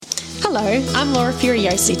Hello, I'm Laura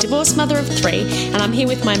Furiosi, divorced mother of 3, and I'm here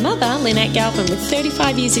with my mother, Lynette Galvin, with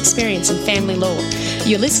 35 years' experience in family law.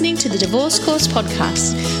 You're listening to the Divorce Course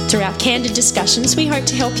podcast. Through our candid discussions, we hope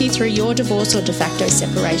to help you through your divorce or de facto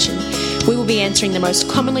separation. We will be answering the most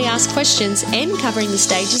commonly asked questions and covering the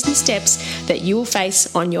stages and steps that you will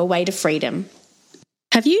face on your way to freedom.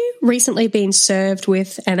 Have you recently been served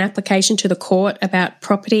with an application to the court about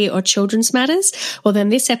property or children's matters? Well, then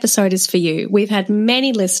this episode is for you. We've had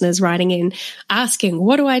many listeners writing in asking,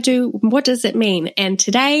 what do I do? What does it mean? And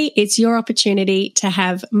today it's your opportunity to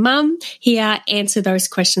have Mum here answer those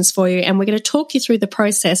questions for you. And we're going to talk you through the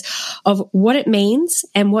process of what it means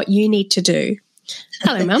and what you need to do.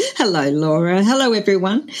 Hello, Mum. Hello, Laura. Hello,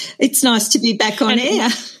 everyone. It's nice to be back on air.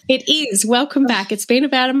 It is. Welcome back. It's been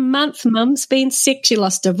about a month. Mum's been sick. She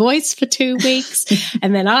lost her voice for 2 weeks,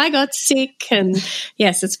 and then I got sick. And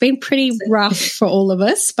yes, it's been pretty rough for all of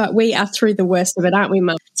us, but we are through the worst of it, aren't we,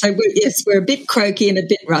 Mum? So, we're a bit croaky and a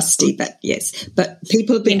bit rusty, but yes. But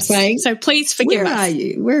people have been saying, so please forgive us. Where are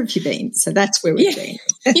you? Where have you been? So that's where we've been.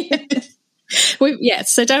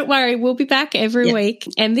 So don't worry, we'll be back every week.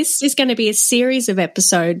 And this is going to be a series of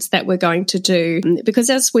episodes that we're going to do because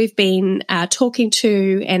as we've been talking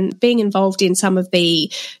to and being involved in some of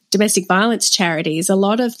the domestic violence charities, a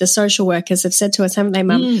lot of the social workers have said to us, haven't they,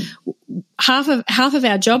 Mum? Half of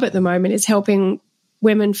our job at the moment is helping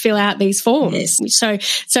women fill out these forms. Yes.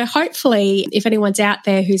 So hopefully if anyone's out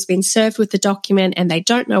there who's been served with the document and they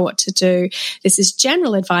don't know what to do, this is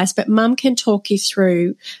general advice, but Mum can talk you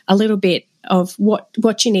through a little bit of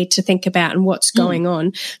what you need to think about and what's going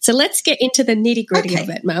on. So let's get into the nitty-gritty of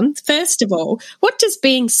it, Mum. First of all, what does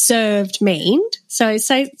being served mean? So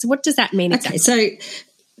what does that mean exactly? So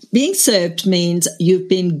being served means you've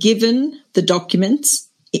been given the documents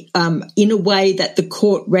in a way that the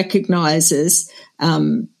court recognises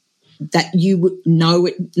that you would know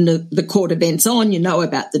the court events on, you know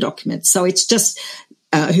about the documents. So it's just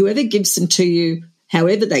whoever gives them to you,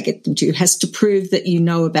 however they get them to you, has to prove that you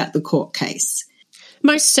know about the court case.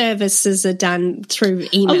 Most services are done through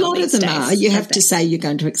email. A lot of them are. You have to say you're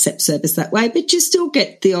going to accept service that way, but you still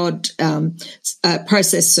get the odd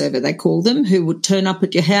process server, they call them, who would turn up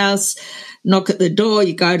at your house, knock at the door,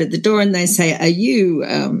 you go to the door and they say, are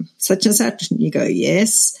you such and such? And you go,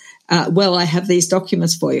 yes. Well, I have these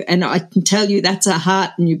documents for you. And I can tell you that's a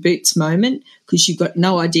heart in your boots moment because you've got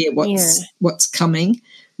no idea what's coming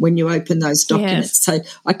when you open those documents. Yes.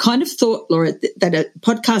 So I kind of thought, Laura, that a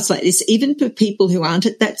podcast like this, even for people who aren't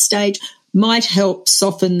at that stage, might help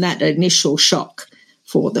soften that initial shock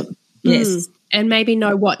for them. Yes. And maybe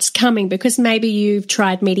know what's coming because maybe you've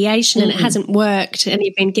tried mediation and it hasn't worked and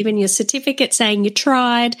you've been given your certificate saying you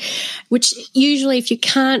tried, which usually if you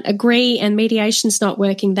can't agree and mediation's not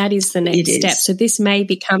working, that is the next step. So this may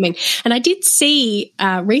be coming. And I did see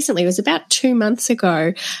recently, it was about 2 months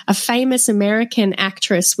ago, a famous American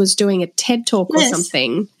actress was doing a TED Talk or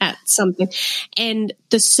something at something and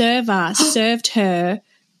the server served her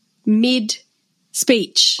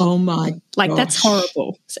mid-speech. Oh, my gosh. That's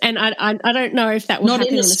horrible. And I don't know if that will happen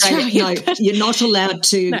in Australia. No, you're not allowed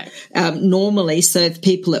to normally serve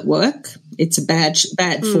people at work. It's a bad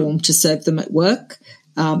form to serve them at work.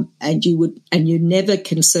 And you never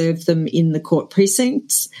can serve them in the court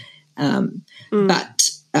precincts. But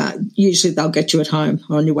usually they'll get you at home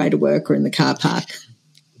on your way to work or in the car park.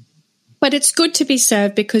 But it's good to be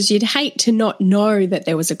served because you'd hate to not know that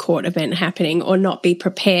there was a court event happening or not be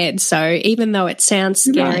prepared. So even though it sounds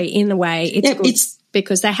scary in a way, it's good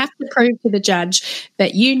because they have to prove to the judge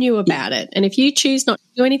that you knew about it. And if you choose not to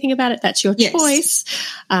do anything about it, that's your choice.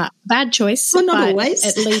 Bad choice. Well, not always.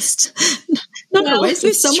 At least. not always.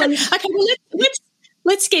 With someone. Okay, well,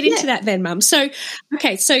 let's get into that then, Mum. So,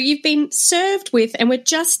 so you've been served with, and we're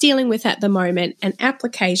just dealing with at the moment, an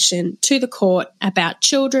application to the court about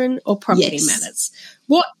children or property matters.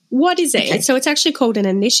 What is it? Okay. So it's actually called an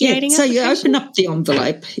initiating application? So you open up the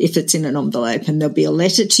envelope, if it's in an envelope, and there'll be a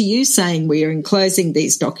letter to you saying we are enclosing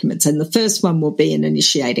these documents. And the first one will be an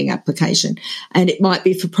initiating application. And it might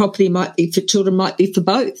be for property, might be for children, might be for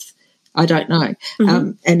both. I don't know.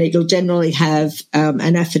 And it'll generally have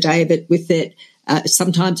an affidavit with it.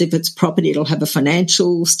 Sometimes if it's property, it'll have a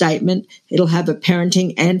financial statement. It'll have a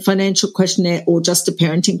parenting and financial questionnaire or just a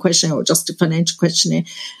parenting questionnaire or just a financial questionnaire.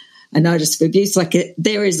 A notice of abuse.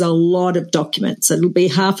 There is a lot of documents. It'll be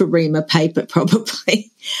half a ream of paper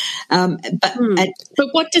probably. But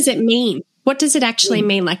what does it mean? What does it actually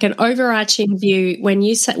mean? Like an overarching view when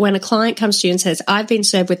a client comes to you and says, I've been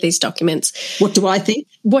served with these documents. What do I think?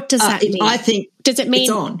 What does that mean? I think does it mean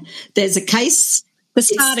it's on. There's a case The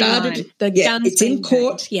starting line, the guns. It's in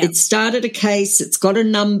court. Yeah. It started a case. It's got a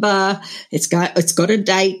number. It's got a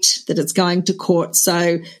date that it's going to court.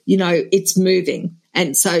 So, it's moving.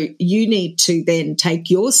 And so you need to then take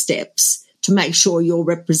your steps to make sure you're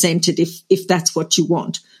represented if that's what you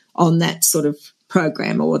want on that sort of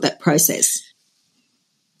program or that process.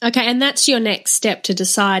 Okay, and that's your next step to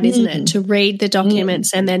decide, isn't it? To read the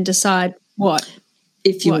documents and then decide what.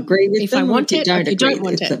 If you agree with them, or if you don't agree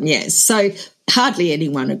with them. Yes. So hardly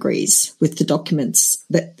anyone agrees with the documents,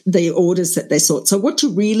 the orders that they sought. So what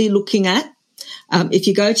you're really looking at, if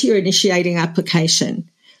you go to your initiating application,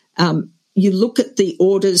 you look at the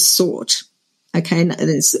orders sought, okay, and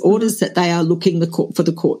there's orders that they are looking for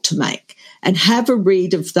the court to make, and have a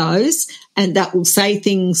read of those, and that will say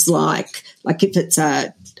things like if it's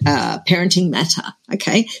a parenting matter,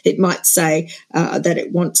 okay, it might say that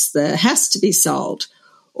it wants the house to be sold,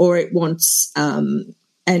 or it wants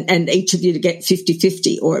and each of you to get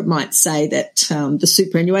 50-50, or it might say that the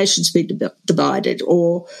superannuation should be divided,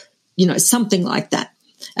 or something like that.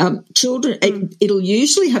 Children, it'll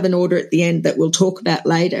usually have an order at the end that we'll talk about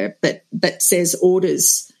later, but says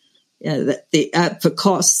orders that for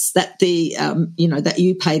costs that that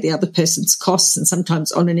you pay the other person's costs, and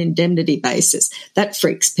sometimes on an indemnity basis. That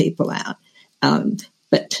freaks people out. And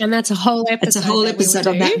that's a whole episode. It's a whole episode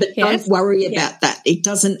on that, but don't worry about that. It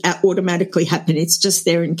doesn't automatically happen. It's just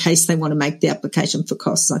there in case they want to make the application for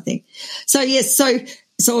costs, I think. So yes,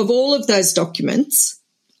 so of all of those documents,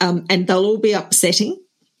 and they'll all be upsetting.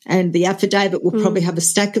 And the affidavit will probably have a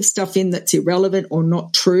stack of stuff in that's irrelevant or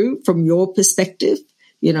not true from your perspective,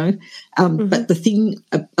 But the thing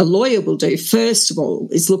a lawyer will do, first of all,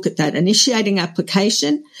 is look at that initiating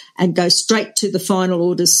application and go straight to the final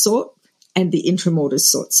orders sought and the interim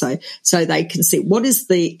orders sought. So they can see what is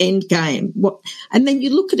the end game. And then you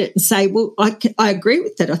look at it and say, well, I agree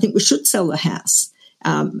with that. I think we should sell the house.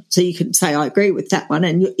 So you can say, I agree with that one.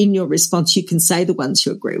 And in your response, you can say the ones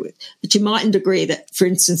you agree with. But you mightn't agree that, for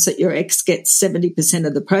instance, that your ex gets 70%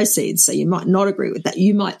 of the proceeds. So you might not agree with that.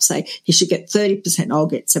 You might say he should get 30%, I'll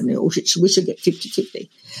get 70%, or we should get 50-50.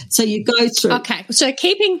 So you go through. Okay. So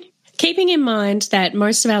keeping in mind that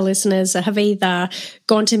most of our listeners have either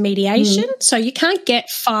gone to mediation, so you can't get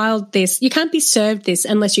filed this, you can't be served this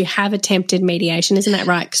unless you have attempted mediation. Isn't that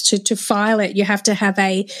right? 'Cause to file it, you have to have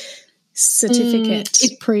a certificate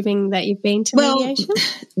proving that you've been to mediation?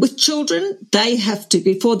 With children, they have to,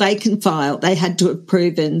 before they can file, they had to have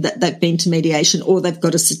proven that they've been to mediation, or they've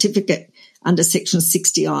got a certificate under Section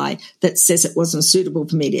 60I that says it wasn't suitable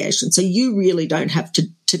for mediation. So you really don't have to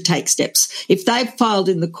take steps. If they've filed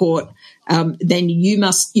in the court, then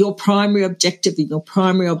your primary objective and your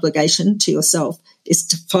primary obligation to yourself is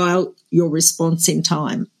to file your response in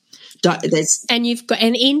time.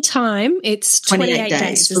 And in time, it's 28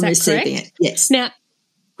 days. Is that receiving correct? It. Yes. Now,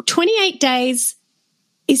 28 days,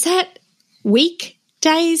 is that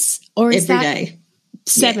weekdays or is every that day?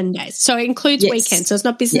 7 days? So it includes weekends. So it's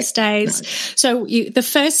not business days. No. So the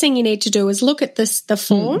first thing you need to do is look at the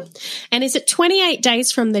form. And is it 28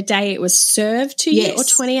 days from the day it was served to you, or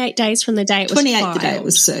 28 days from the day it was filed? 28 the day it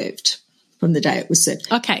was served. From the day it was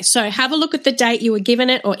served. Okay, so have a look at the date you were given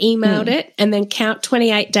it or emailed it, and then count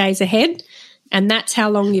 28 days ahead, and that's how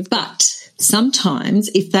long you've got. But sometimes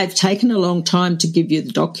if they've taken a long time to give you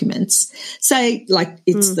the documents, say like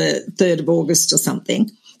it's the 3rd of August or something,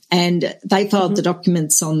 and they filed the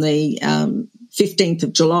documents on the 15th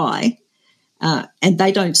of July, and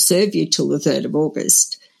they don't serve you till the 3rd of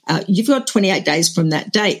August, you've got 28 days from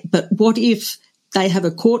that date. But what if they have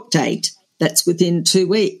a court date that's within 2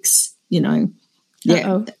 weeks?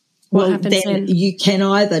 What happens then? You can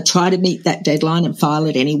either try to meet that deadline and file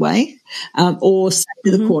it anyway, or say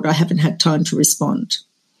to the court, I haven't had time to respond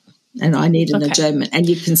and I need an adjournment. And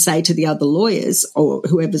you can say to the other lawyers or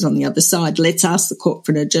whoever's on the other side, let's ask the court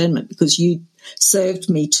for an adjournment because you served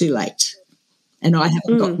me too late and I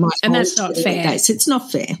haven't got my and that's not fair. Days. It's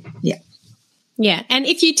not fair. Yeah. Yeah, and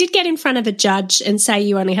if you did get in front of a judge and say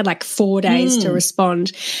you only had like 4 days to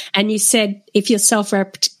respond, and you said if you're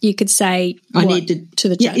self-repped, you could say to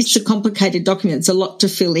the judge. Yeah, it's a complicated document. It's a lot to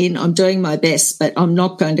fill in. I'm doing my best, but I'm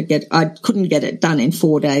not going to I couldn't get it done in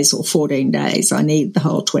 4 days or 14 days. I need the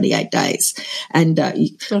whole 28 days. And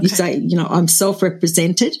you say, I'm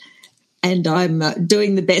self-represented and I'm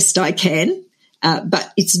doing the best I can.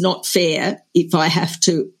 But it's not fair if I have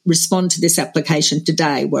to respond to this application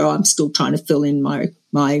today where I'm still trying to fill in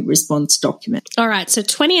my response document. All right, so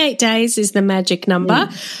 28 days is the magic number.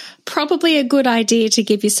 Probably a good idea to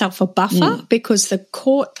give yourself a buffer because the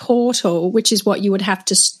court portal, which is what you would have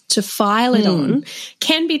to file it on,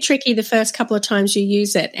 can be tricky the first couple of times you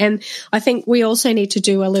use it. And I think we also need to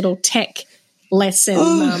do a little tech lesson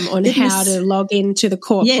on how to log into the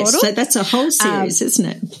court portal. Yes, so that's a whole series, isn't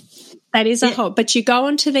it? That is a whole. But you go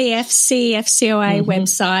onto the FCOA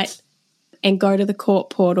website and go to the court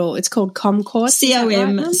portal. It's called ComCourts.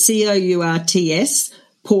 COMCOURTS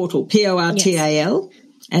portal, PORTAL,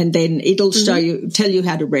 and then it'll tell you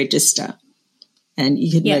how to register. And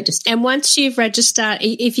you can register. And once you've registered,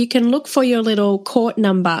 if you can look for your little court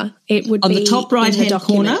number, it would be on the top right-hand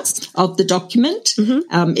corner of the document.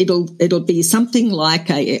 It'll be something like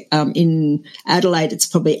in Adelaide, it's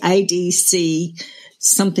probably ADC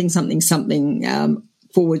something /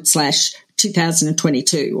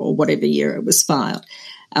 2022 or whatever year it was filed.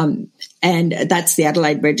 And that's the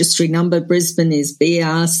Adelaide registry number. Brisbane is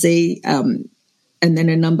BRC, and then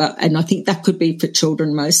a number, and I think that could be for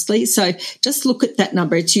children mostly. So just look at that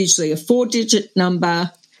number. It's usually a 4-digit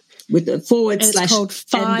number with a / called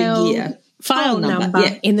file, and the year. File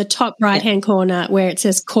number in the top right-hand corner where it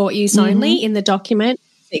says court use only in the document.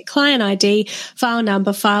 Client ID, file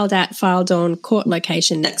number, filed at, filed on, court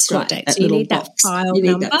location, that's court right, date. So you need that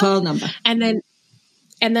file number.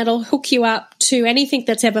 And that'll hook you up to anything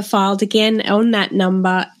that's ever filed. Again, on that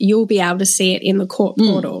number, you'll be able to see it in the court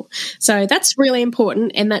portal. So that's really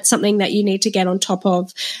important, and that's something that you need to get on top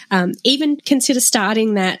of. Even consider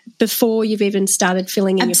starting that before you've even started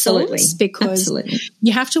filling in your forms, because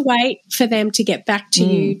you have to wait for them to get back to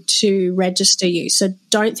you to register you. So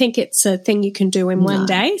don't think it's a thing you can do in one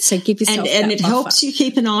day. So give yourself that and it buffer. helps you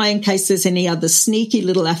keep an eye in case there's any other sneaky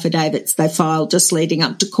little affidavits they file just leading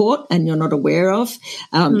up to court and you're not aware of.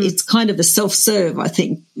 It's kind of a self-serve, I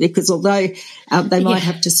think, because although they might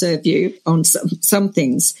have to serve you on some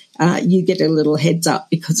things, you get a little heads up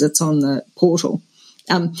because it's on the portal.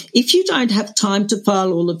 If you don't have time to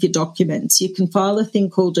file all of your documents, you can file a thing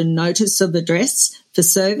called a notice of address for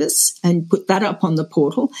service and put that up on the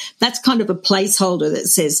portal. That's kind of a placeholder that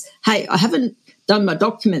says, hey, I haven't done my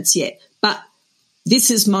documents yet, but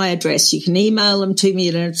this is my address. You can email them to me.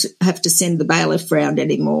 You don't have to send the bailiff round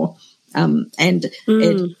anymore.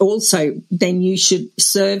 It also, then you should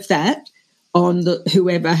serve that on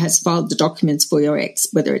whoever has filed the documents for your ex,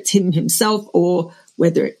 whether it's him himself or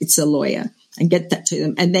whether it's a lawyer, and get that to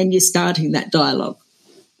them. And then you're starting that dialogue.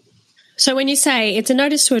 So when you say it's a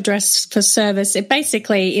notice to address for service, it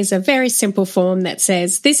basically is a very simple form that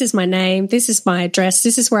says, this is my name, this is my address,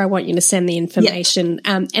 this is where I want you to send the information.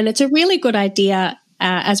 And it's a really good idea.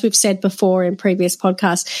 As we've said before in previous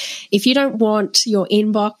podcasts, if you don't want your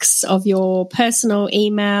inbox of your personal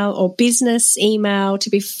email or business email to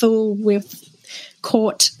be full with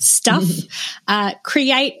court stuff, go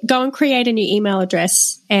and create a new email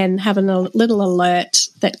address and have a little alert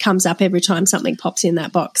that comes up every time something pops in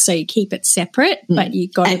that box. So you keep it separate, but you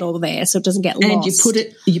got it all there so it doesn't get lost.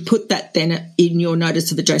 And you put that then in your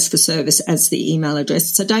notice of address for service as the email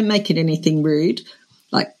address. So don't make it anything rude.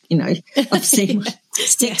 Like, I've seen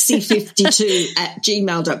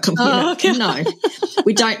sexy52@gmail.com. No,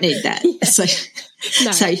 we don't need that. So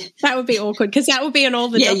that would be awkward because that would be on all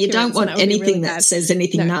the documents. You don't want anything really that says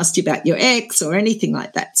anything nasty about your ex or anything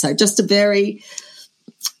like that. So just a very,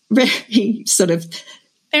 very sort of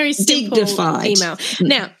very simple dignified email.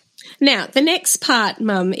 Now, the next part,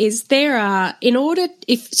 Mum, is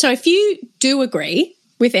if you do agree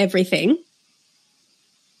with everything,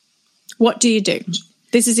 what do you do?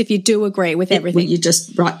 This is if you do agree with everything. You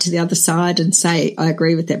just write to the other side and say, I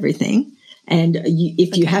agree with everything. And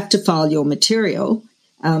if you have to file your material,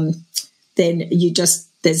 then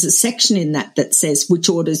there's a section in that says which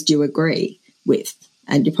orders do you agree with,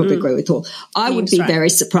 and you probably agree with all. I would be very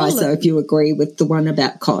surprised, though, if you agree with the one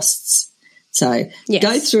about costs. So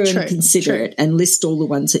go through and consider it and list all the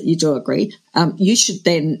ones that you do agree. You should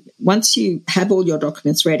then, once you have all your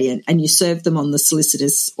documents ready and you serve them on the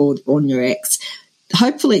solicitors or on your ex,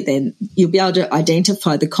 hopefully then you'll be able to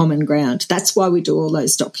identify the common ground. That's why we do all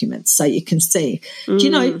those documents, so you can see,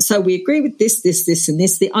 so we agree with this, this, this, and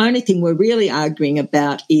this. The only thing we're really arguing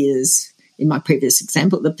about is, in my previous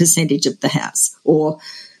example, the percentage of the house. Or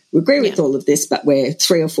we agree with all of this, but we're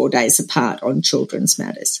 3 or 4 days apart on children's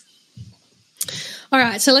matters. All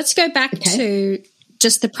right, so let's go back to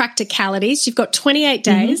just the practicalities. You've got 28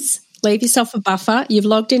 days. Leave yourself a buffer. You've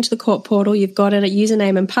logged into the court portal. You've got a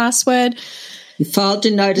username and password. You filed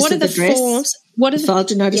a notice of address. What are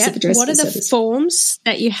the forms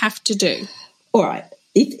that you have to do? All right.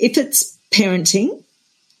 If it's parenting,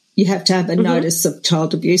 you have to have a notice of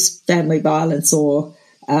child abuse, family violence, or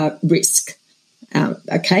risk.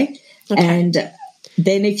 Okay. And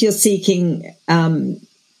then if you're seeking, and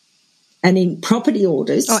in property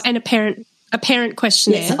orders, and a parent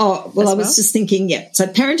questionnaire. Yes. I was just thinking. So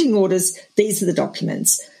parenting orders. These are the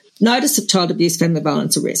documents. notice of child abuse, family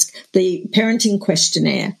violence or risk, the parenting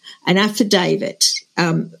questionnaire, an affidavit,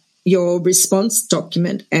 your response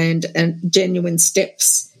document, and genuine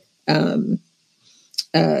steps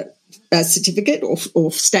a certificate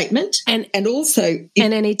or statement, and also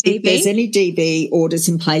if there's any DV orders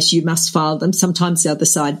in place, you must file them. Sometimes the other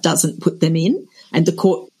side doesn't put them in, and the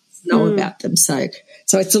court know about them. So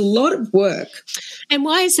it's a lot of work. And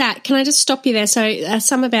why is that? Can I just stop you there? So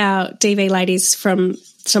some of our DV ladies from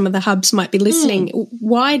some of the hubs might be listening.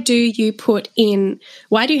 Why do you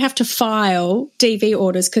have to file DV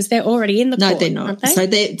orders? Because they're already in the court. No, they're not.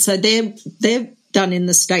 Aren't they? So they're done in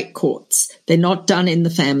the state courts. They're not done in the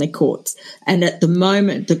family courts. And at the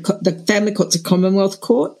moment, the family court's a Commonwealth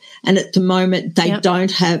court, and at the moment they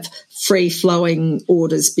don't have free-flowing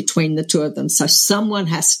orders between the two of them. So someone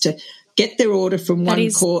has to get their order from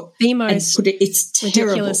one court the most and put it. It's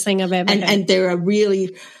ridiculous thing I've ever heard. And there are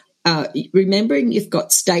really remembering you've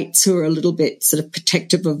got states who are a little bit sort of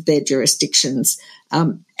protective of their jurisdictions,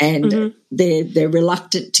 and they're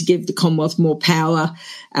reluctant to give the Commonwealth more power,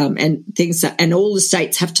 and things. And all the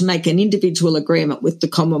states have to make an individual agreement with the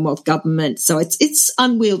Commonwealth government. So it's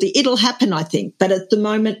unwieldy. It'll happen, I think, but at the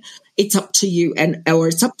moment it's up to you, or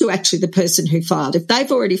it's up to actually the person who filed. If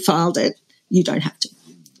they've already filed it, you don't have to.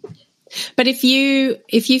 But if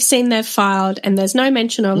you've seen they've filed and there's no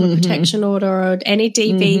mention of a protection order or any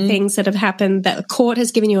DV things that have happened that the court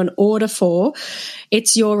has given you an order for,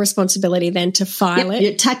 it's your responsibility then to file it. You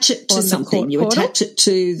attach it to something. You attach it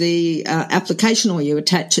to the application, or you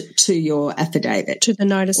attach it to your affidavit. To the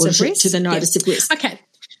notice of risk. To the notice of risk. Okay.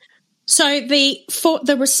 So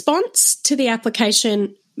the response to the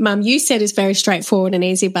application, Mum, you said is very straightforward and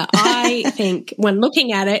easy, but I think when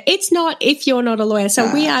looking at it, it's not if you're not a lawyer.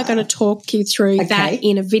 So we are going to talk you through that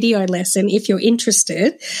in a video lesson if you're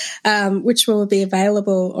interested, which will be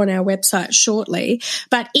available on our website shortly.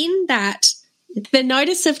 But in that, the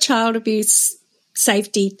notice of child abuse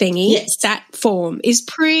safety thingy, that form is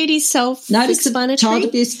pretty self-explanatory. Notice of child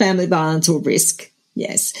abuse, family violence or risk.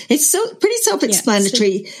 Yes, it's pretty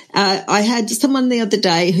self-explanatory. I had someone the other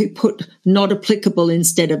day who put not applicable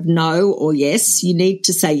instead of no or yes. You need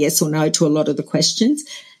to say yes or no to a lot of the questions,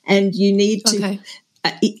 and you need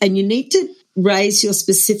to raise your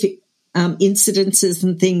specific incidences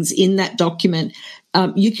and things in that document.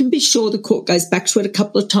 You can be sure the court goes back to it a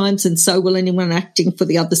couple of times, and so will anyone acting for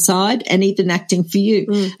the other side and even acting for you.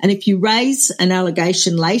 And if you raise an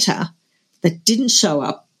allegation later that didn't show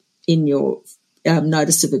up in your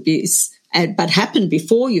notice of abuse, but happened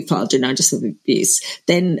before you filed your notice of abuse,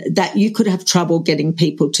 then that you could have trouble getting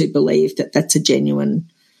people to believe that that's a genuine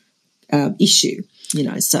issue,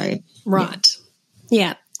 so. Right.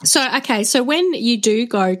 Yeah. So when you do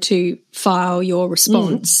go to file your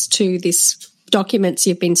response to this documents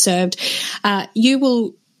you've been served, you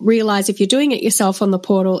will realise if you're doing it yourself on the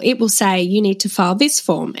portal, it will say you need to file this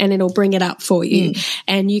form, and it'll bring it up for you,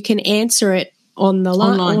 and you can answer it on the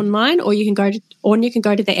online, or you can go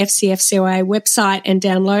to the FCFCOA website and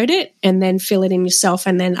download it and then fill it in yourself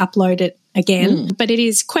and then upload it again. But it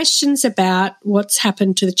is questions about what's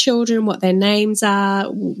happened to the children, what their names are,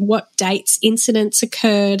 what dates incidents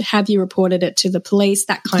occurred, have you reported it to the police,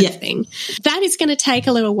 that kind of thing. That is going to take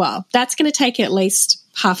a little while. That's going to take at least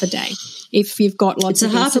half a day if you've got lots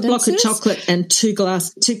of incidences. It's a half a block of chocolate and two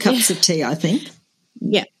cups of tea, I think.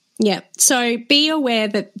 Yeah. Yeah. So be aware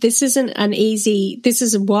that this isn't this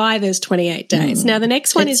is why there's 28 days. Now, the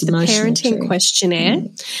next one is the parenting questionnaire.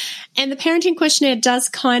 And the parenting questionnaire does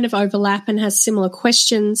kind of overlap and has similar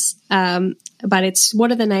questions, but it's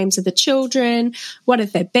what are the names of the children? What are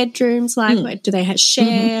their bedrooms like? What do they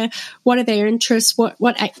share? What are their interests?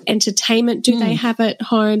 What entertainment do they have at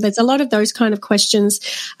home? There's a lot of those kind of questions,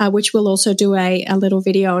 which we'll also do a little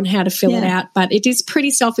video on how to fill it out. But it is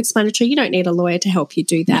pretty self-explanatory. You don't need a lawyer to help you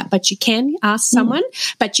do that, but you can ask someone,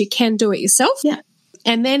 but you can do it yourself. Yeah.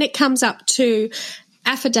 And then it comes up to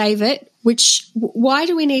affidavit, why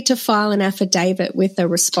do we need to file an affidavit with a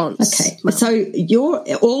response? Okay, so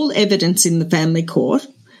all evidence in the family court,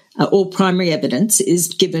 all primary evidence is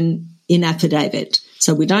given in affidavit.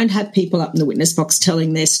 So we don't have people up in the witness box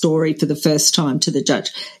telling their story for the first time to the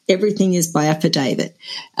judge. Everything is by affidavit.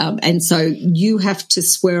 And so you have to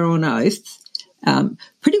swear on oath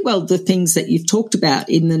pretty well the things that you've talked about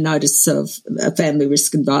in the notice of family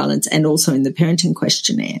risk and violence and also in the parenting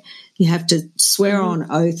questionnaire. You have to swear on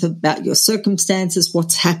oath about your circumstances,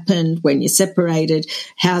 what's happened when you're separated,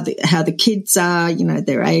 how the kids are,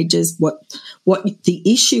 their ages, what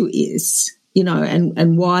the issue is,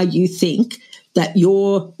 and why you think that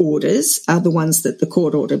your orders are the ones that the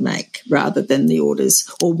court order make rather than the orders,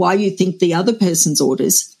 or why you think the other person's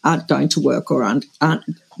orders aren't going to work or aren't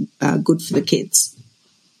good for the kids.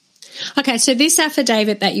 Okay, so this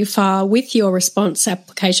affidavit that you file with your response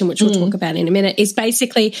application, which we'll talk about in a minute, is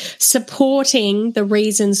basically supporting the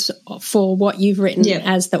reasons for what you've written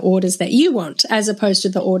as the orders that you want, as opposed to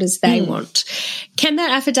the orders they want. Can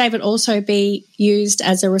that affidavit also be used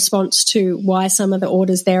as a response to why some of the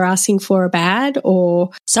orders they're asking for are bad?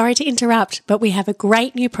 Or sorry to interrupt, but we have a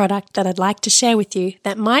great new product that I'd like to share with you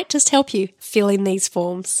that might just help you fill in these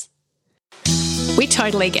forms. We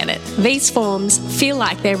totally get it. These forms feel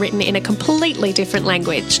like they're written in a completely different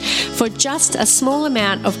language. For just a small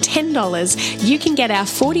amount of $10, you can get our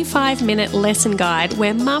 45-minute lesson guide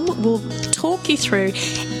where Mum will talk you through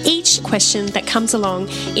each question that comes along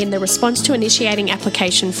in the response to initiating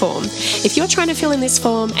application form. If you're trying to fill in this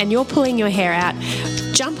form and you're pulling your hair out,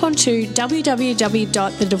 jump onto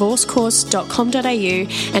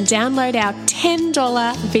www.thedivorcecourse.com.au and download our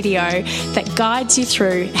 $10 video that guides you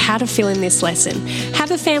through how to fill in this lesson.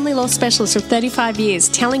 Have a family law specialist of 35 years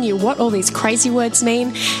telling you what all these crazy words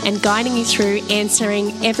mean and guiding you through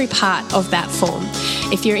answering every part of that form.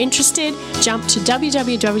 If you're interested, jump to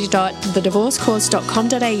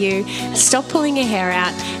www.thedivorcecourse.com.au, stop pulling your hair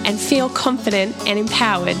out and feel confident and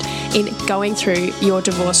empowered in going through your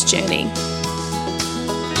divorce journey.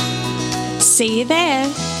 See you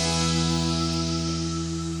there.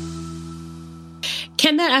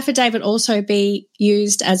 Can that affidavit also be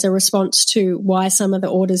used as a response to why some of the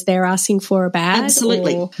orders they're asking for are bad?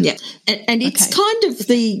 Absolutely, yeah. And it's kind of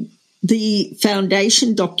the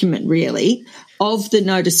foundation document, really, of the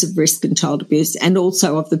Notice of Risk and Child Abuse and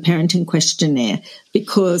also of the Parenting Questionnaire,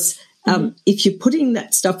 because if you're putting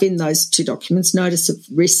that stuff in those two documents, Notice of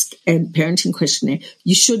Risk and Parenting Questionnaire,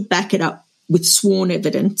 you should back it up with sworn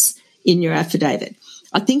evidence in your affidavit.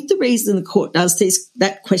 I think the reason the court does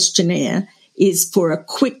that questionnaire is for a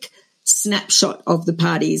quick snapshot of the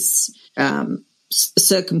parties'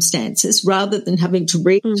 circumstances rather than having to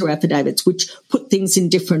read through affidavits which put things in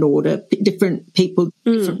different order, different people,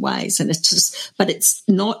 different ways. And but it's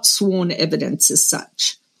not sworn evidence as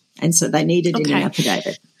such. And so they need it in an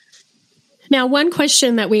affidavit. Now, one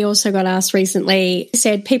question that we also got asked recently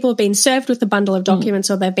said people have been served with a bundle of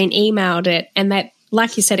documents or they've been emailed it, and that,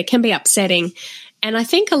 like you said, it can be upsetting. And I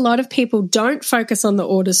think a lot of people don't focus on the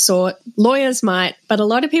order sort. Lawyers might, but a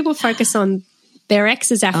lot of people focus on their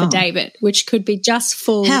ex's affidavit, which could be just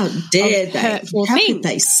full How dare of they? hurtful How things. could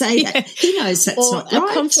they say that? He knows that's or not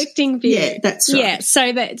right. A conflicting view. Yeah, that's right. Yeah,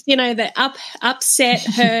 so that, the upset,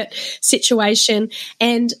 hurt situation.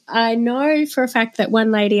 And I know for a fact that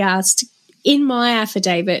one lady asked, in my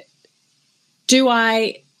affidavit, do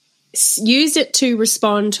I use it to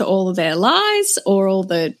respond to all of their lies or all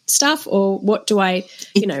the stuff, or what do I,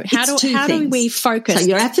 how do we focus? So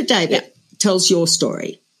your affidavit tells your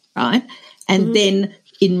story, right? And then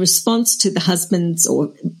in response to the husband's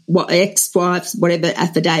or ex-wife's, whatever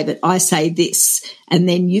affidavit, I say this, and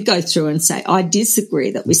then you go through and say, I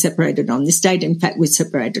disagree that we separated on this date. In fact, we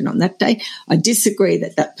separated on that day. I disagree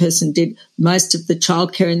that that person did most of the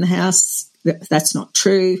childcare in the house. That's not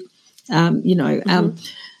true. And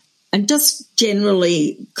just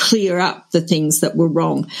generally clear up the things that were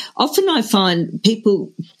wrong. Often I find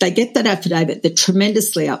people, they get that affidavit, they're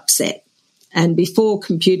tremendously upset. And before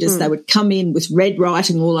computers, they would come in with red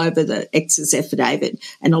writing all over the ex's affidavit,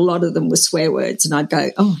 and a lot of them were swear words. And I'd go,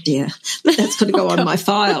 oh, dear, that's got to go on my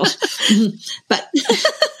file. But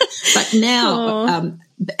now,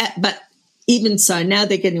 but even so, now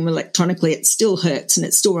they're getting them electronically, it still hurts and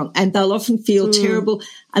it's still wrong. And they'll often feel terrible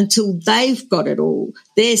until they've got it all,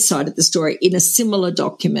 their side of the story, in a similar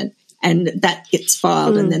document, and that gets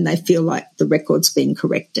filed and then they feel like the record's been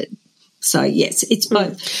corrected. So, yes, it's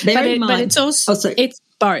both. But it's also it's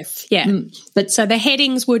both, yeah. But so the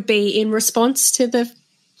headings would be in response to the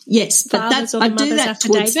yes, but that, I do that affidavit?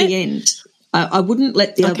 Towards the end. I wouldn't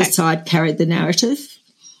let the other side carry the narrative.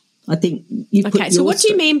 I think you put so what do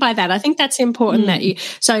you mean by that? I think that's important that you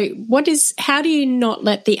 – so how do you not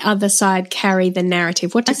let the other side carry the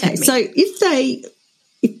narrative? What does that mean? So if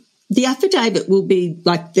the affidavit will be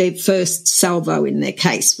like their first salvo in their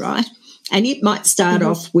case, right? And it might start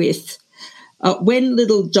off with when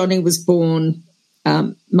little Johnny was born,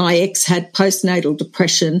 my ex had postnatal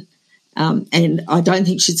depression and I don't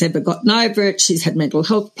think she's ever gotten over it. She's had mental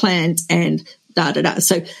health plans and da-da-da.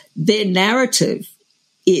 So their narrative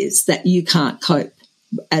is that you can't cope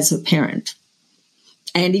as a parent.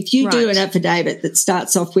 And if you do an affidavit that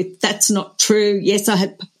starts off with, that's not true, yes, I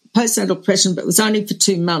had postnatal depression, but it was only for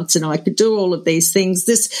 2 months and I could do all of these things,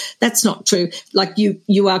 that's not true. Like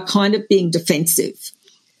you are kind of being defensive,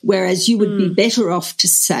 whereas you would be better off to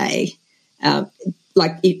say,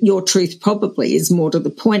 your truth probably is more to the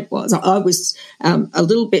point was I was a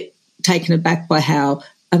little bit taken aback by how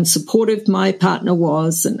unsupportive my partner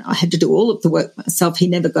was, and I had to do all of the work myself. He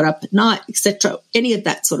never got up at night, etc. Any of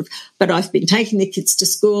that sort of. But I've been taking the kids to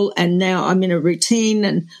school, and now I'm in a routine,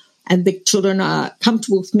 and the children are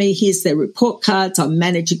comfortable with me. Here's their report cards. I'm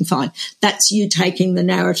managing fine. That's you taking the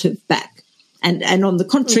narrative back. And on the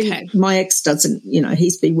contrary, my ex doesn't.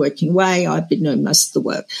 He's been working away. I've been doing most of the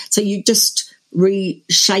work. So you just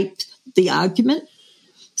reshape the argument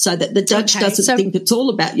so that the judge doesn't think it's all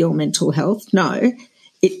about your mental health. No.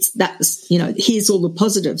 Here's all the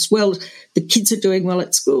positives. Well, the kids are doing well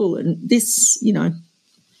at school, and this,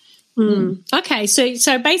 Okay,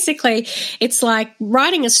 so basically it's like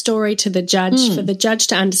writing a story to the judge for the judge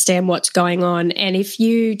to understand what's going on. And if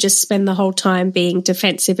you just spend the whole time being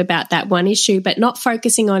defensive about that one issue but not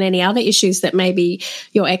focusing on any other issues that maybe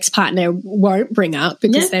your ex-partner won't bring up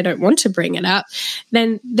because they don't want to bring it up,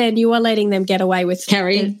 then you are letting them get away with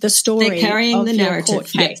carrying the story. They're carrying the narrative.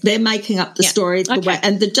 Yep. They're making up the story the way,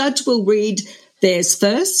 and the judge will read theirs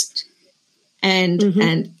first,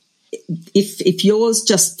 and if yours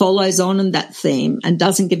just follows on in that theme and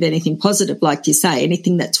doesn't give anything positive, like you say,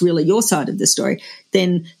 anything that's really your side of the story,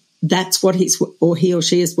 then that's what he or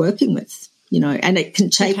she is working with, and it can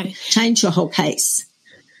change your whole case.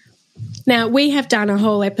 Now, we have done a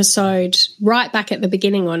whole episode right back at the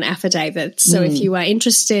beginning on affidavits. So if you are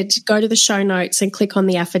interested, go to the show notes and click on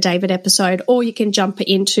the affidavit episode, or you can jump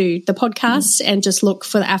into the podcast and just look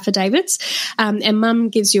for the affidavits. And Mum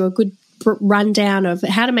gives you a good rundown of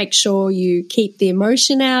how to make sure you keep the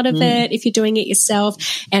emotion out of it if you're doing it yourself,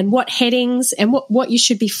 and what headings and what you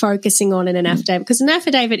should be focusing on in an affidavit, because an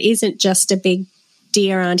affidavit isn't just a big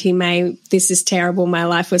 "Dear Auntie May, this is terrible, my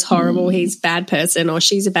life was horrible, he's a bad person or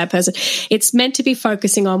she's a bad person." It's meant to be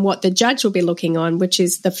focusing on what the judge will be looking on, which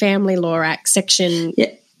is the Family Law Act section.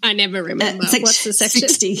 I never remember. What's the section?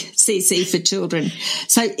 60 CC for children.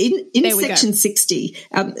 So in section 60,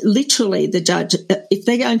 literally the judge, if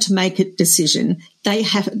they're going to make a decision,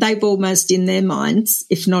 they've almost in their minds,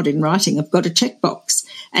 if not in writing, have got a checkbox.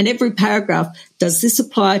 And every paragraph, does this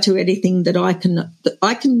apply to anything that I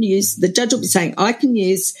can use? The judge will be saying, I can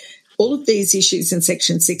use all of these issues in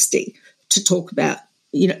section 60 to talk about,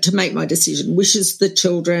 to make my decision. Wishes the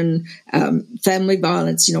children, family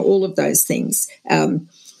violence, all of those things.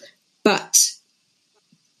 But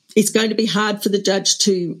it's going to be hard for the judge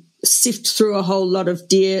to sift through a whole lot of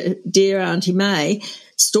Dear Auntie May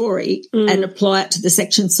story and apply it to the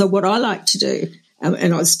section. So what I like to do,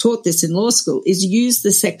 and I was taught this in law school, is use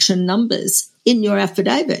the section numbers in your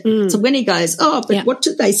affidavit. So when he goes, what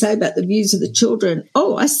did they say about the views of the children?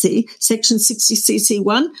 Oh, I see, section 60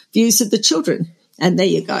 CC1, views of the children. And there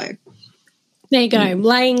you go. There you go,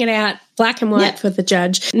 laying it out black and white for the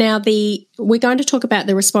judge. Now, we're going to talk about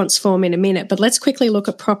the response form in a minute, but let's quickly look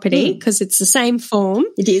at property because it's the same form.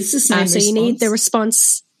 It is the same response. So you need the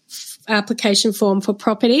response application form for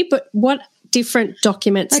property, but what different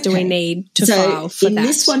documents do we need to file for that? In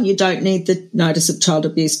this one, you don't need the Notice of Child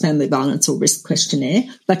Abuse, Family Violence or Risk Questionnaire,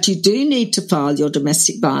 but you do need to file your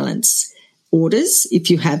domestic violence orders if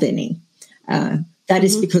you have any. That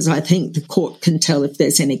is because I think the court can tell if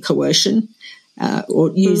there's any coercion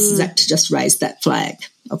or uses that to just raise that flag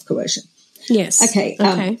of coercion. Yes.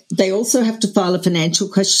 Okay. They also have to file a financial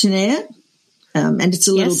questionnaire, and it's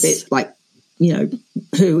a little bit like,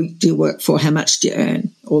 who do you work for, how much do you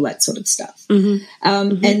earn, all that sort of stuff.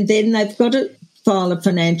 And then they've got to file a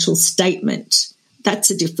financial statement. That's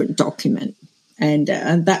a different document. And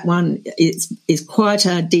that one is quite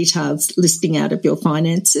a detailed listing out of your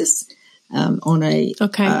finances on a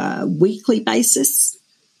weekly basis.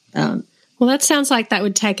 Well, that sounds like that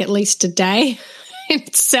would take at least a day in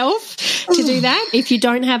itself to do that. If you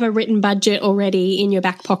don't have a written budget already in your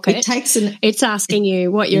back pocket, it's asking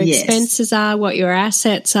you what your expenses are, what your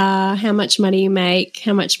assets are, how much money you make,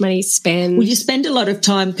 how much money you spend. Well, you spend a lot of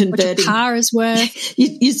time converting. What your car is worth.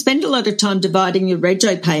 You spend a lot of time dividing your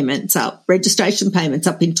registration payments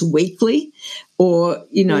up into weekly, or,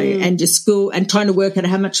 and your school, and trying to work out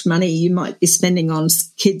how much money you might be spending on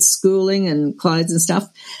kids' schooling and clothes and stuff.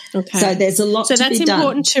 Okay. So there's a lot to be done. So that's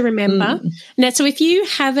important to remember. Now, so if you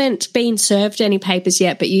haven't been served any papers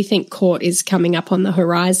yet, but you think court is coming up on the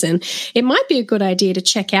horizon, it might be a good idea to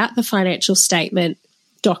check out the financial statement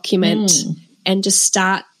document and just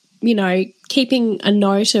start, keeping a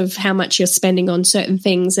note of how much you're spending on certain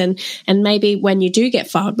things, and maybe when you do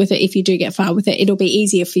get filed with it, if you do get filed with it, it'll be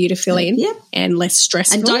easier for you to fill in and less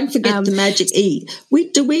stressful. And don't forget the magic E.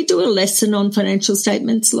 Do we do a lesson on financial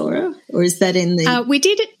statements, Laura, or is that in the?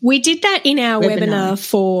 We did that in our webinar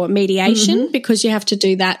for mediation, because you have to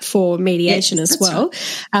do that for mediation as well.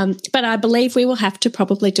 Right. But I believe we will have to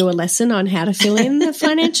probably do a lesson on how to fill in the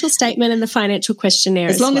financial statement and the financial questionnaire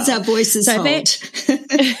as long as our voices hold.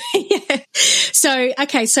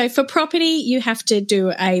 So for property, you have to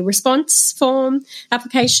do a response form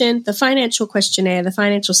application, the financial questionnaire, the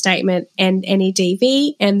financial statement, and any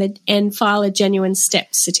DV, and file a genuine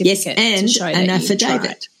step certificate. Yes, and to show an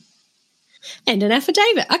affidavit. And an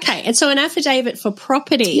affidavit. Okay. And so an affidavit for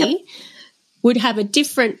property would have a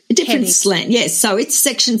different slant. Yes. So it's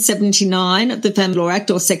Section 79 of the Family Law Act,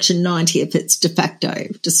 or Section 90 if it's de facto.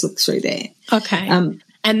 Just look through there. Okay.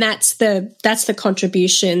 And that's the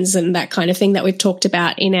contributions and that kind of thing that we've talked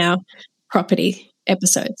about in our property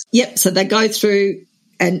episodes. Yep. So they go through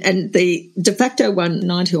and the de facto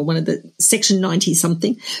 190 or one of the Section 90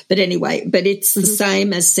 something. But anyway, it's the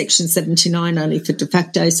same as Section 79 only for de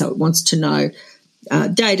facto. So it wants to know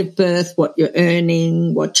date of birth, what you're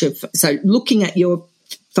earning, so looking at your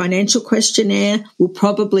financial questionnaire will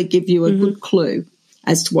probably give you a good clue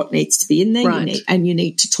as to what needs to be in there. Right. You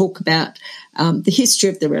need to talk about the history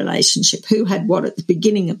of the relationship, who had what at the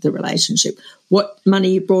beginning of the relationship, what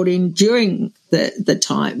money you brought in during the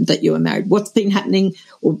time that you were married, what's been happening,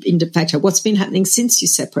 or in de facto, what's been happening since you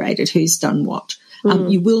separated, who's done what.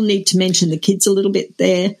 You will need to mention the kids a little bit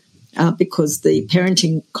there because the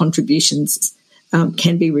parenting contributions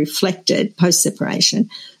can be reflected post-separation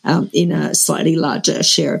in a slightly larger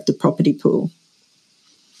share of the property pool.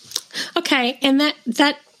 Okay, and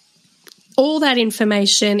that all that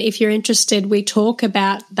information, if you're interested, we talk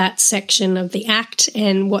about that section of the Act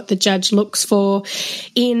and what the judge looks for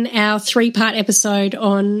in our 3-part episode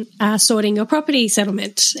on sorting your property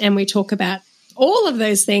settlement, and we talk about all of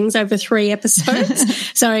those things over 3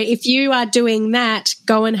 episodes. So if you are doing that,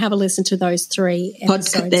 go and have a listen to those 3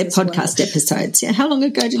 episodes. They're podcast episodes. Yeah. How long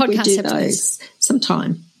ago did we do those?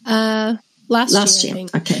 Sometime. Last year. I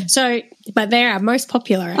think. Okay. So, but they're our most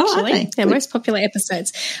popular, actually. Oh, are they? They're most popular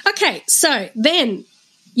episodes. Okay, so then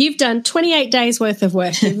you've done 28 days worth of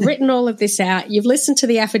work. You've written all of this out. You've listened to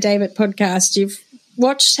the Affidavit podcast. You've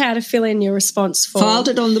watched how to fill in your response form. Filed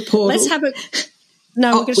it on the portal. Let's have a...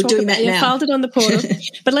 No, we're going to talk about it. You filed it on the portal.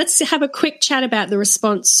 But let's have a quick chat about the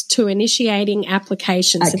response to initiating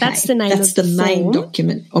application. Okay. So that's the name of the form. That's the main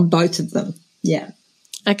document on both of them. Yeah.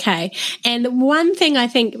 Okay. And one thing I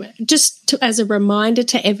think, as a reminder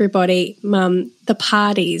to everybody, the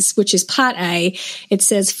parties, which is Part A, it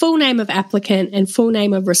says full name of applicant and full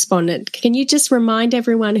name of respondent. Can you just remind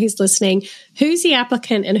everyone who's listening who's the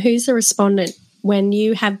applicant and who's the respondent when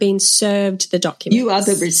you have been served the documents? You are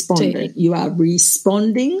the respondent. You are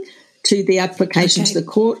responding to the application to the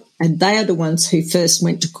court, and they are the ones who first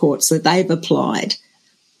went to court. So they've applied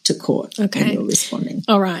to court and you're responding.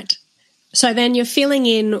 All right. So then you're filling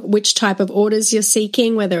in which type of orders you're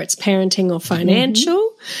seeking, whether it's parenting or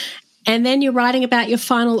financial, and then you're writing about your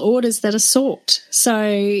final orders that are sought. So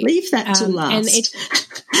leave that till last.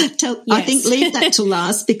 I think leave that till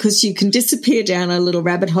last because you can disappear down a little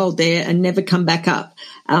rabbit hole there and never come back up.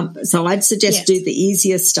 So I'd suggest do the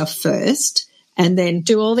easier stuff first and then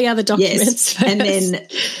do all the other documents first. And then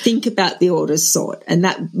think about the orders sought. And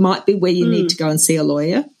that might be where you need to go and see a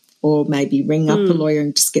lawyer, or maybe ring up a lawyer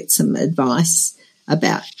and just get some advice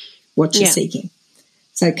about what you're seeking.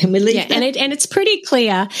 So can we leave that? And it's pretty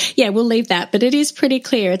clear. Yeah, we'll leave that. But it is pretty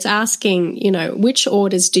clear. It's asking, which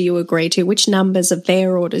orders do you agree to? Which numbers of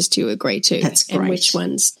their orders do you agree to? That's great. And which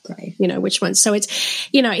ones, which ones. So it's,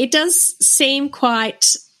 it does seem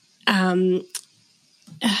quite,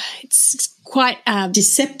 it's quite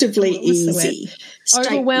deceptively easy.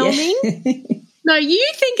 Overwhelming. Yeah. No,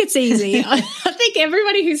 you think it's easy. I think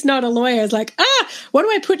everybody who's not a lawyer is like, what do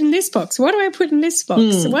I put in this box? What do I put in this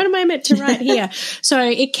box? What am I meant to write here? So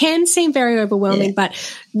it can seem very overwhelming, but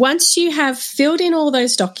once you have filled in all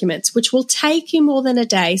those documents, which will take you more than a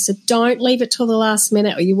day, so don't leave it till the last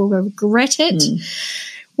minute or you will regret it.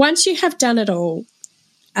 Once you have done it all,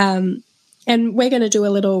 and we're going to do a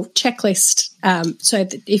little checklist so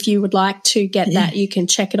that if you would like to get that, you can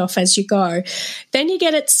check it off as you go. Then you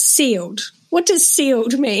get it sealed. What does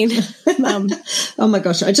sealed mean, Mum? Oh, my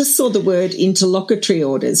gosh. I just saw the word interlocutory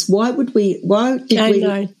orders. Why did we put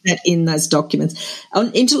that in those documents?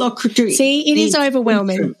 On interlocutory. See, it is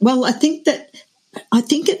overwhelming. Well, I think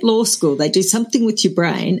at law school they do something with your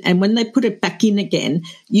brain, and when they put it back in again,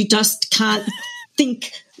 you just can't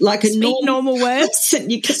think like a normal words.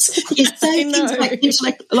 And you say things like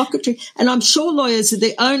interlocutory. And I'm sure lawyers are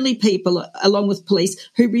the only people, along with police,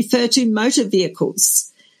 who refer to motor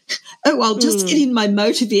vehicles. Oh, I'll just get in my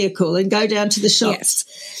motor vehicle and go down to the shops.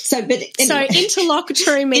 Yes. So, but anyway. So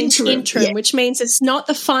interlocutory means interim, which means it's not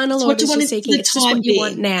the final order you're seeking. It's just what you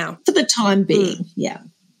want now. For the time being, yeah.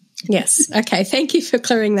 Yes. Okay. Thank you for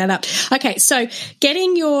clearing that up. Okay. So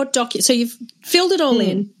getting your so you've filled it all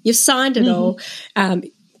in, you've signed it all.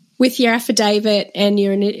 With your affidavit and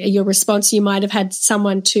your response, you might have had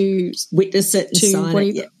someone to witness it and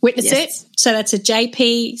sign it. Witness it. So that's a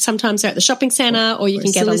JP. Sometimes they're at the shopping centre, or you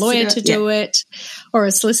can get a lawyer to do it, or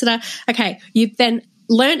a solicitor. Okay. You've then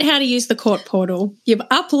learned how to use the court portal. You've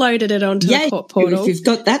uploaded it onto the court portal. If you've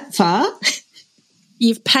got that far.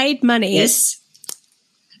 You've paid money. Yes.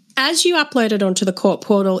 As you upload it onto the court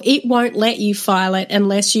portal, it won't let you file it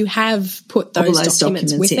unless you have put those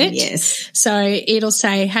documents with it. Yes. So it'll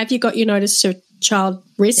say, have you got your notice to child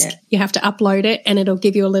risk? Yeah. You have to upload it, and it'll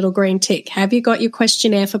give you a little green tick. Have you got your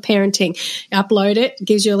questionnaire for parenting? Upload it,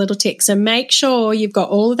 gives you a little tick. So make sure you've got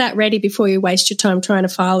all of that ready before you waste your time trying to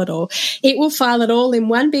file it all. It will file it all in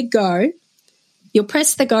one big go. You'll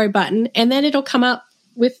press the go button, and then it'll come up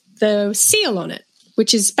with the seal on it,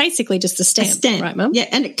 which is basically just a stamp, right, Mum? Yeah,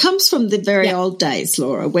 and it comes from the very old days,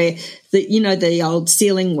 Laura, where the old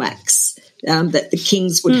sealing wax that the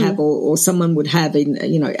kings would have, or someone would have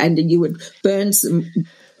and you would burn some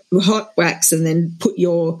hot wax and then put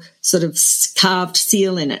your sort of carved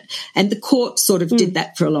seal in it. And the court sort of did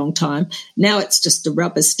that for a long time. Now it's just a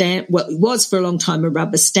rubber stamp. Well, it was for a long time a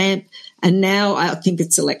rubber stamp, and now I think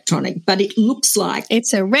it's electronic. But it looks like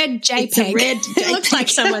it's a red JPEG. It's a red JPEG. It looks like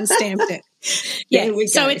someone stamped it. Yeah,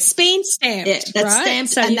 so it's been stamped. Yeah, that's right?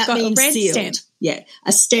 stamped, so and you've that got means a red sealed. Stamp. Yeah,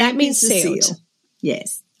 a stamp that means is a seal.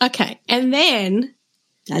 Yes. Okay, and then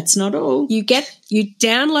that's not all. You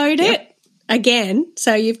download it again.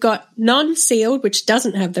 So you've got non-sealed, which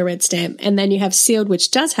doesn't have the red stamp, and then you have sealed, which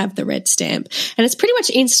does have the red stamp. And it's pretty much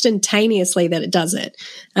instantaneously that it does it.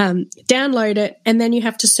 Download it, and then you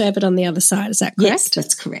have to serve it on the other side. Is that correct? Yes,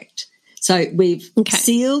 that's correct. So we've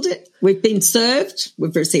sealed it, we've been served,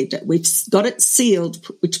 we've received it. We've got it sealed,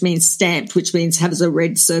 which means stamped, which means has a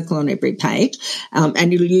red circle on every page,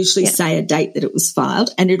 and it'll usually say a date that it was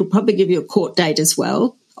filed, and it'll probably give you a court date as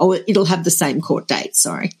well, or it'll have the same court date,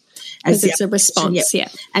 as it's a response,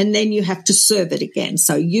 And then you have to serve it again.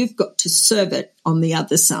 So you've got to serve it on the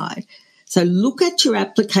other side. So look at your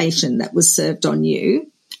application that was served on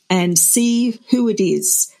you and see who it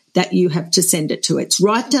is that you have to send it to. It's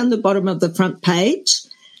right down the bottom of the front page,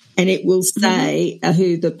 and it will say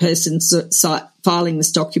who the person's filing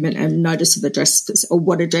this document and notice of address or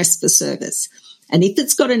what address for service. And if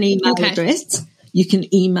it's got an email address, you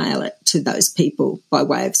can email it to those people by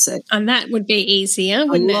way of service. And that would be easier,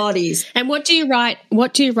 wouldn't it? A lot easier. And what do you write?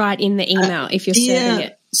 What do you write in the email if you're serving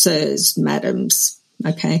it? Sirs, madams,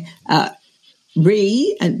 and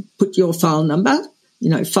put your file number.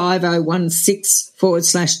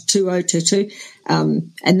 5016/2022,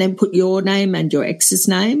 and then put your name and your ex's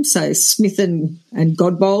name, so Smith and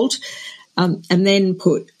Godbold, and then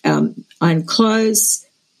put I enclose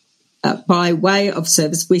by way of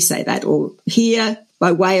service. We say that, or here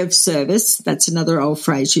by way of service. That's another old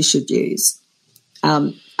phrase you should use.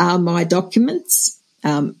 Are my documents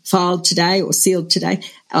filed today or sealed today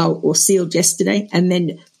or sealed yesterday? And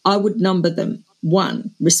then I would number them. 1,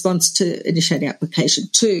 response to initiating application.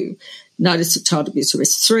 2, notice of child abuse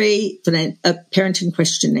arrest. 3, a parenting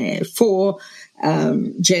questionnaire. 4,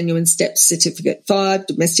 genuine steps certificate. 5,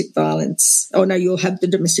 domestic violence. Oh, no, you'll have the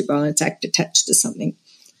Domestic Violence Act attached to something.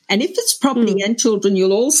 And if it's property and children,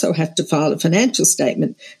 you'll also have to file a financial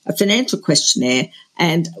statement, a financial questionnaire,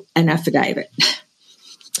 and an affidavit.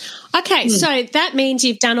 Okay, so that means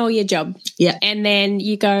you've done all your job. Yeah. And then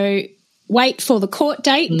you go wait for the court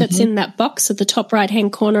date that's in that box at the top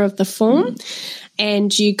right-hand corner of the form,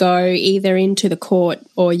 and you go either into the court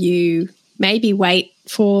or you maybe wait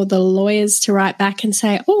for the lawyers to write back and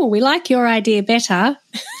say, oh, we like your idea better.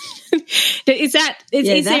 Is there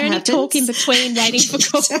any talk in between waiting for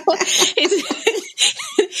court?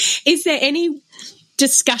 Is there any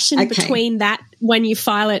discussion between that when you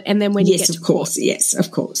file it and then when you get to court? Yes, of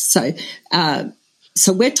course. So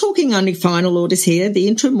we're talking only final orders here. The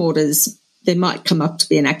interim orders, there might come up to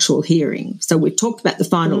be an actual hearing. So we've talked about the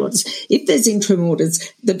final orders. If there's interim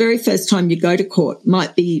orders, the very first time you go to court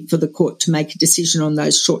might be for the court to make a decision on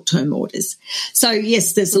those short-term orders. So,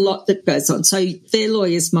 yes, there's a lot that goes on. So their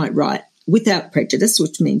lawyers might write without prejudice,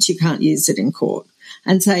 which means you can't use it in court,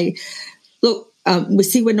 and say, look, we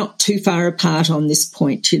see we're not too far apart on this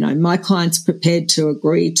point. My client's prepared to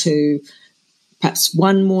agree to perhaps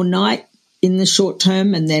one more night in the short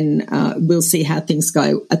term, and then we'll see how things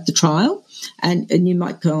go at the trial. And you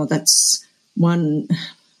might go, oh, that's one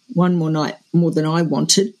more night more than I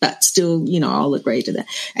wanted, but still, I'll agree to that.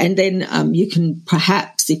 And then you can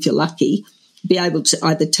perhaps, if you're lucky, be able to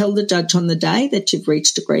either tell the judge on the day that you've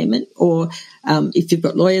reached agreement, or if you've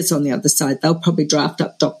got lawyers on the other side, they'll probably draft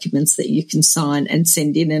up documents that you can sign and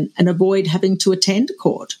send in and avoid having to attend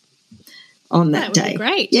court on that day. Would be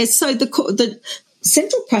great. Yes, so the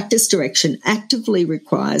Central Practice Direction actively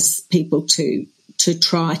requires people to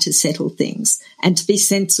try to settle things and to be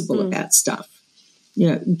sensible about stuff.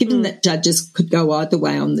 Given that judges could go either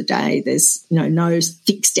way on the day, there's no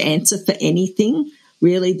fixed answer for anything.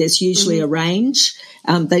 Really, there's usually a range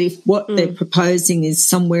that if what they're proposing is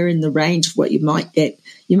somewhere in the range of what you might get,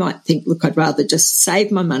 you might think, look, I'd rather just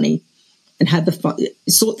save my money and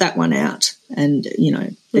sort that one out and,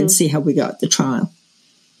 then see how we go at the trial.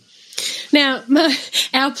 Now,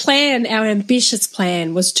 our ambitious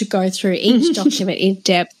plan was to go through each document in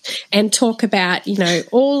depth and talk about,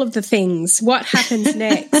 all of the things, what happens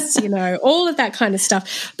next, all of that kind of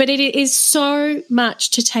stuff. But it is so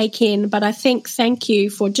much to take in. But I think thank you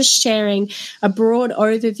for just sharing a broad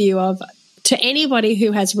overview of, to anybody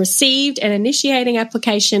who has received an initiating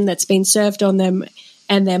application that's been served on them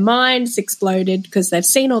and their minds exploded because they've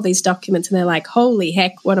seen all these documents and they're like, holy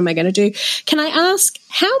heck, what am I going to do? Can I ask,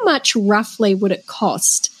 how much roughly would it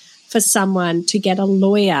cost for someone to get a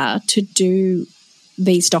lawyer to do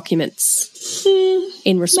these documents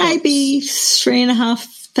in response? Maybe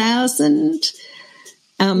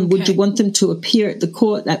 $3,500. Would you want them to appear at the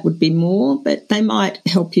court? That would be more, but they might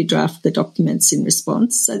help you draft the documents in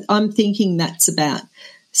response. So I'm thinking that's about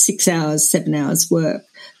 6 hours, 7 hours work.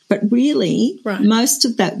 But really, most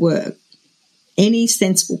of that work, any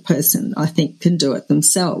sensible person, I think, can do it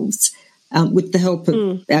themselves with the help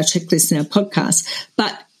of our checklist and our podcast.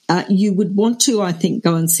 But you would want to, I think,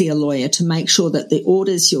 go and see a lawyer to make sure that the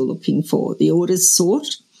orders you're looking for, the orders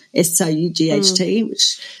sought,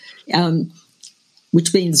 SOUGHT,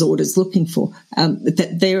 which means orders looking for,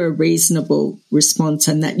 that they're a reasonable response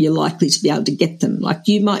and that you're likely to be able to get them. Like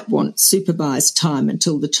you might want supervised time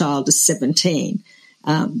until the child is 17.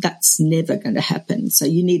 That's never going to happen. So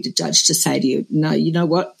you need a judge to say to you, no, you know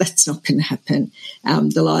what, that's not going to happen.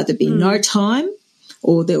 There'll either be no time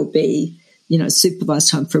or there'll be, supervised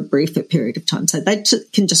time for a briefer period of time. So they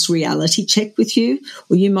can just reality check with you,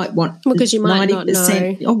 or you might want because you might 90%. Not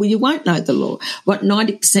know. Oh, well, you won't know the law. What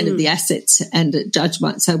 90% of the assets, and a judge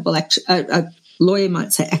might say, well, actually, a lawyer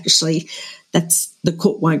might say, actually, the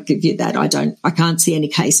court won't give you that. I can't see any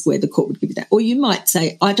case where the court would give you that. Or you might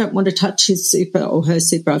say, I don't want to touch his super or her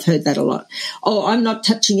super. I've heard that a lot. Oh, I'm not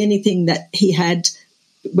touching anything that he had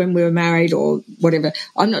when we were married or whatever.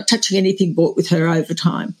 I'm not touching anything bought with her over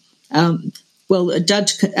time. Well, a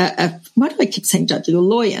judge, why do I keep saying judge? Your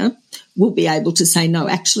lawyer will be able to say, no,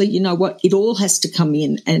 actually, you know what? It all has to come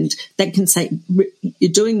in, and they can say,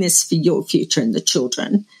 you're doing this for your future and the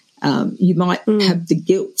children. You might have the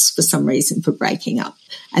guilt for some reason for breaking up,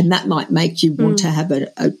 and that might make you want to have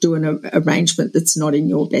do an arrangement that's not in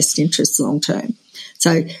your best interest long term.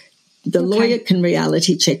 So the lawyer can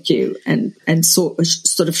reality check you and sort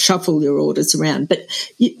of shuffle your orders around. But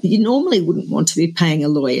you normally wouldn't want to be paying a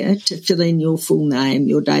lawyer to fill in your full name,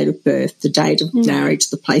 your date of birth, the date of marriage,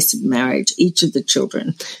 the place of marriage, each of the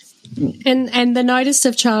children. And the notice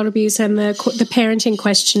of child abuse and the parenting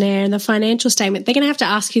questionnaire and the financial statement, they're going to have to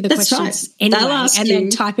ask you the questions anyway, and then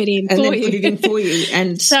type it in and for then you. Put it in for you.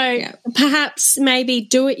 And so perhaps maybe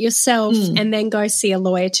do it yourself and then go see a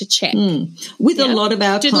lawyer to check. With a lot of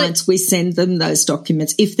our clients, we send them those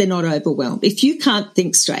documents if they're not overwhelmed. If you can't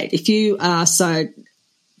think straight, if you are so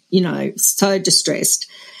distressed,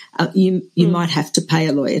 you might have to pay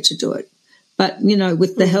a lawyer to do it. But,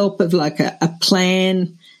 with the help of like a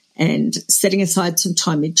plan and setting aside some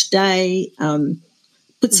time each day,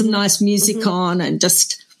 put some nice music on and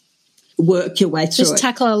just work your way through it. Just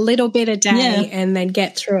tackle a little bit a day and then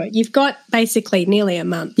get through it. You've got basically nearly a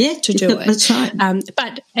month to do it. That's right.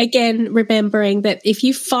 But again, remembering that if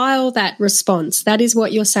you file that response, that is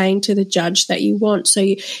what you're saying to the judge that you want. So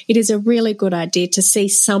it is a really good idea to see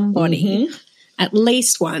somebody at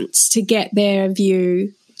least once to get their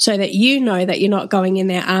view, so that you know that you're not going in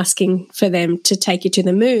there asking for them to take you to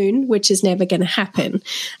the moon, which is never going to happen,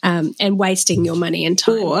 and wasting your money and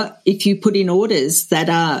time. Or if you put in orders that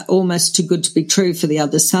are almost too good to be true for the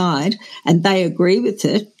other side and they agree with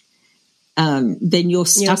it, then you're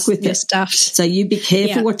stuck with it. Stuffed. So you be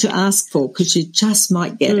careful what you ask for, because you just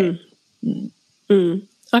might get it.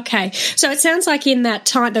 Okay. So it sounds like in that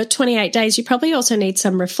time, the 28 days, you probably also need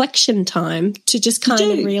some reflection time to just kind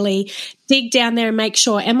of really dig down there and make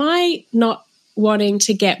sure, am I not wanting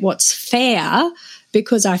to get what's fair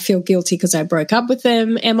because I feel guilty because I broke up with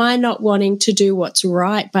them? Am I not wanting to do what's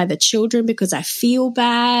right by the children because I feel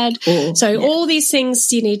bad? All these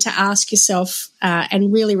things you need to ask yourself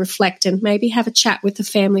and really reflect, and maybe have a chat with a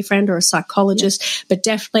family friend or a psychologist, but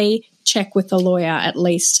definitely check with a lawyer at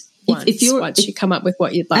least once you come up with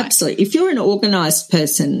what you'd like. Absolutely. If you're an organised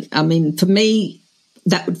person, I mean, for me,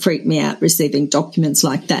 that would freak me out, receiving documents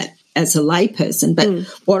like that as a lay person. But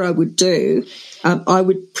what I would do, I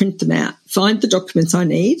would print them out, find the documents I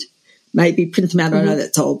need, maybe print them out, I know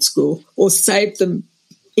that's old school, or save them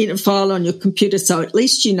in a file on your computer so at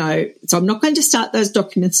least you know. So I'm not going to start those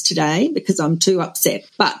documents today because I'm too upset,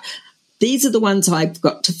 but these are the ones I've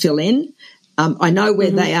got to fill in. I know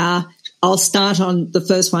where they are. I'll start on the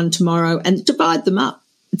first one tomorrow and divide them up.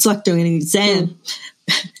 It's like doing an exam.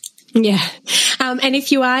 Yeah. And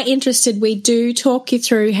if you are interested, we do talk you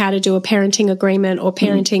through how to do a parenting agreement or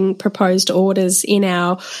parenting proposed orders in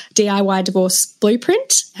our DIY divorce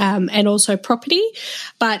blueprint, and also property.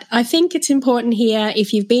 But I think it's important here,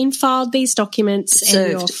 if you've been filed these documents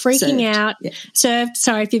and you're freaking out,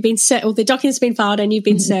 if you've been the document's been filed and you've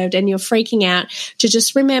been served and you're freaking out, to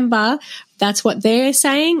just remember that's what they're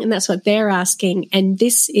saying and that's what they're asking, and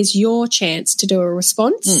this is your chance to do a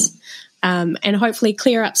response. And hopefully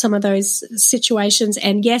clear up some of those situations.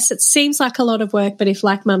 And yes, it seems like a lot of work, but if,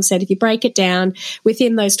 like Mum said, if you break it down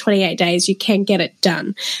within those 28 days, you can get it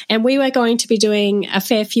done. And we were going to be doing a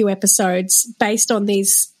fair few episodes based on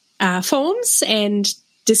these forms and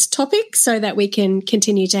this topic so that we can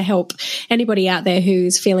continue to help anybody out there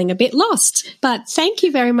who's feeling a bit lost. But thank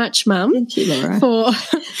you very much, Mum. Thank you, Laura, for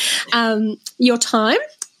your time.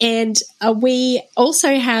 And we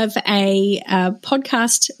also have a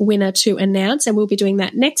podcast winner to announce, and we'll be doing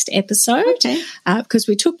that next episode because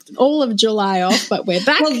we took all of July off, but we're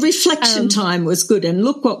back. Well, reflection time was good, and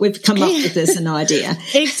look what we've come up with as an idea.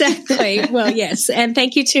 Exactly. Well, yes. And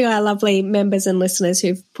thank you to our lovely members and listeners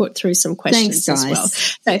who've put through some questions as well.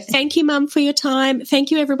 So thank you, Mum, for your time. Thank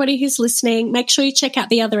you, everybody who's listening. Make sure you check out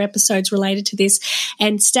the other episodes related to this,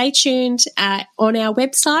 and stay tuned on our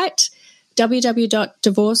website,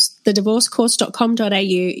 www.thedivorcecourse.com.au.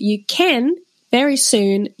 You can very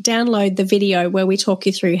soon download the video where we talk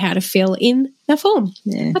you through how to fill in the form.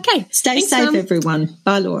 Yeah. Okay. Stay safe, everyone.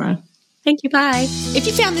 Bye, Laura. Thank you. Bye. If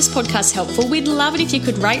you found this podcast helpful, we'd love it if you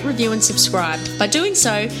could rate, review and subscribe. By doing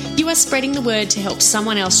so, you are spreading the word to help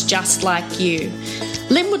someone else just like you.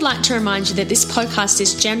 Lynn would like to remind you that this podcast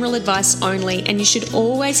is general advice only, and you should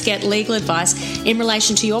always get legal advice in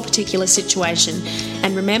relation to your particular situation.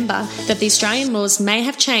 And remember that the Australian laws may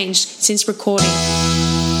have changed since recording.